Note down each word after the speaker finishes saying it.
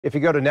If you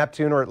go to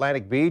Neptune or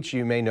Atlantic Beach,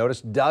 you may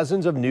notice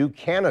dozens of new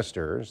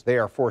canisters. They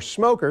are for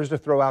smokers to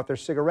throw out their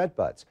cigarette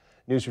butts.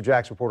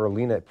 News4Jax reporter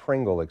Lena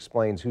Pringle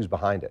explains who's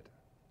behind it.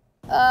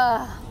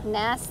 Ugh,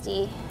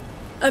 nasty.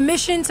 A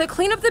mission to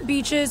clean up the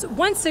beaches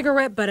one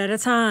cigarette butt at a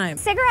time.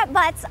 Cigarette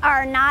butts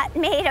are not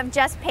made of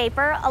just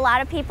paper. A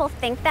lot of people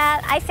think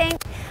that. I think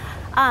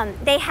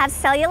they have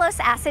cellulose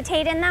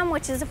acetate in them,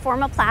 which is a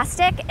form of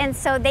plastic, and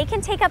so they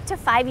can take up to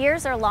 5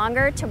 years or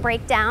longer to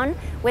break down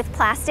with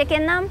plastic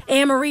in them.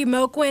 Anne-Marie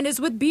Moquin is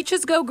with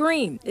Beaches Go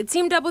Green. It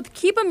teamed up with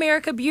Keep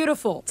America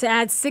Beautiful to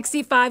add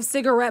 65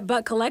 cigarette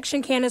butt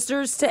collection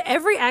canisters to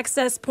every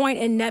access point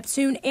in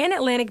Neptune and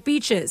Atlantic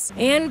beaches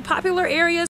and popular areas